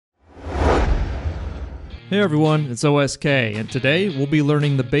Hey everyone, it's OSK, and today we'll be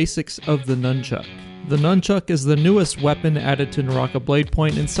learning the basics of the Nunchuck. The Nunchuck is the newest weapon added to NARAKA Blade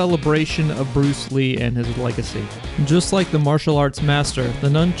Point in celebration of Bruce Lee and his legacy. Just like the martial arts master, the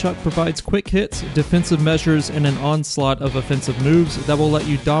Nunchuck provides quick hits, defensive measures, and an onslaught of offensive moves that will let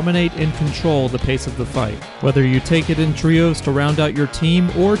you dominate and control the pace of the fight. Whether you take it in trios to round out your team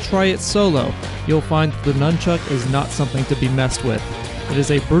or try it solo, you'll find that the Nunchuck is not something to be messed with. It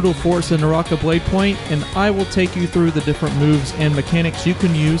is a brutal force in NARAKA Blade Point, and I will take you through the different moves and mechanics you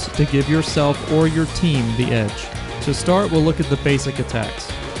can use to give yourself or your team the edge. To start, we'll look at the basic attacks.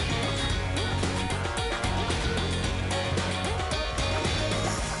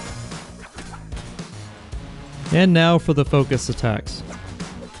 And now for the focus attacks.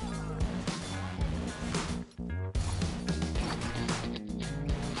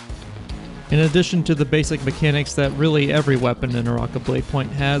 In addition to the basic mechanics that really every weapon in NARAKA Blade Point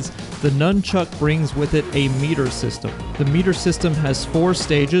has, the Nunchuck brings with it a meter system. The meter system has 4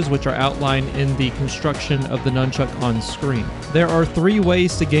 stages which are outlined in the construction of the Nunchuck on screen. There are 3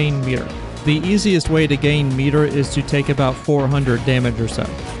 ways to gain meter. The easiest way to gain meter is to take about 400 damage or so.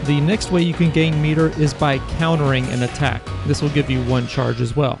 The next way you can gain meter is by countering an attack. This will give you 1 charge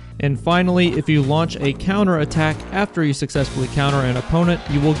as well. And finally, if you launch a counter attack after you successfully counter an opponent,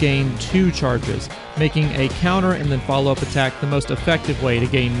 you will gain 2 charges, making a counter and then follow-up attack the most effective way to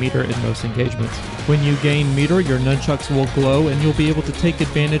gain meter in most engagements. When you gain meter, your nunchucks will glow and you'll be able to take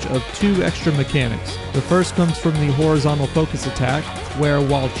advantage of 2 extra mechanics. The first comes from the horizontal focus attack, where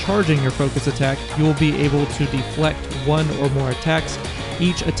while charging your focus attack, you will be able to deflect 1 or more attacks,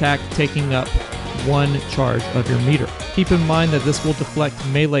 each attack taking up 1 charge of your meter. Keep in mind that this will deflect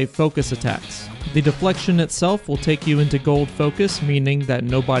melee focus attacks. The deflection itself will take you into gold focus, meaning that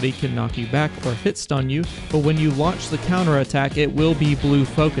nobody can knock you back or hit stun you, but when you launch the counter attack, it will be blue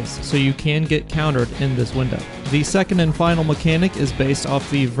focus, so you can get countered in this window. The second and final mechanic is based off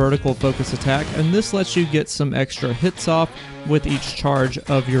the vertical focus attack, and this lets you get some extra hits off with each charge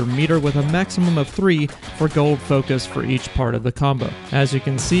of your meter, with a maximum of 3 for gold focus for each part of the combo. As you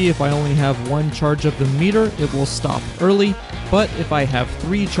can see, if I only have 1 charge of the meter, it will stop early, but if I have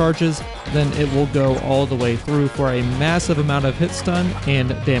 3 charges, then it will go all the way through for a massive amount of hit stun and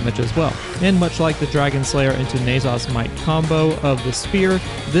damage as well. And much like the Dragon Slayer into Nazos Might combo of the spear,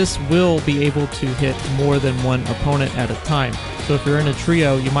 this will be able to hit more than 1 opponent at a time. So if you're in a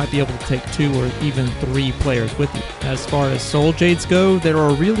trio, you might be able to take 2 or even 3 players with you. As far as Soul Jades go, there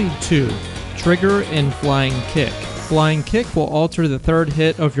are really 2, Trigger and Flying Kick. Flying Kick will alter the 3rd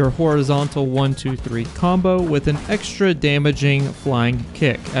hit of your horizontal 1-2-3 combo with an extra damaging Flying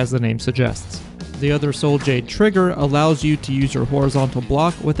Kick, as the name suggests. The other Soul Jade Trigger allows you to use your horizontal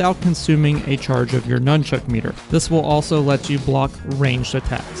block without consuming a charge of your nunchuck meter. This will also let you block ranged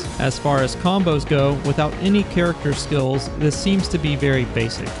attacks. As far as combos go, without any character skills, this seems to be very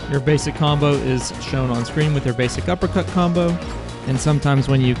basic. Your basic combo is shown on screen with your basic uppercut combo, and sometimes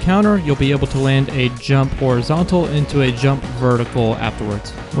when you counter, you'll be able to land a jump horizontal into a jump vertical afterwards.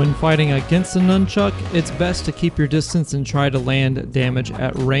 When fighting against a nunchuck, it's best to keep your distance and try to land damage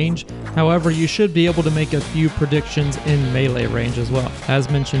at range. However, you should be able to make a few predictions in melee range as well. As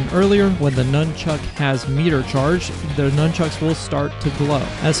mentioned earlier, when the nunchuck has meter charge, the nunchucks will start to glow.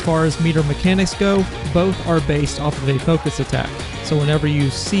 As far as meter mechanics go, both are based off of a focus attack. So whenever you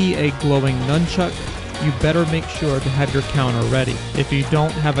see a glowing nunchuck, you better make sure to have your counter ready. If you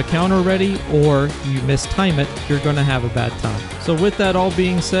don't have a counter ready or you mistime it, you're going to have a bad time. So with that all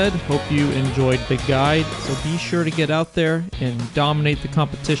being said, hope you enjoyed the guide. So be sure to get out there and dominate the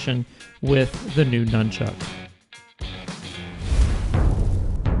competition with the new Nunchuck.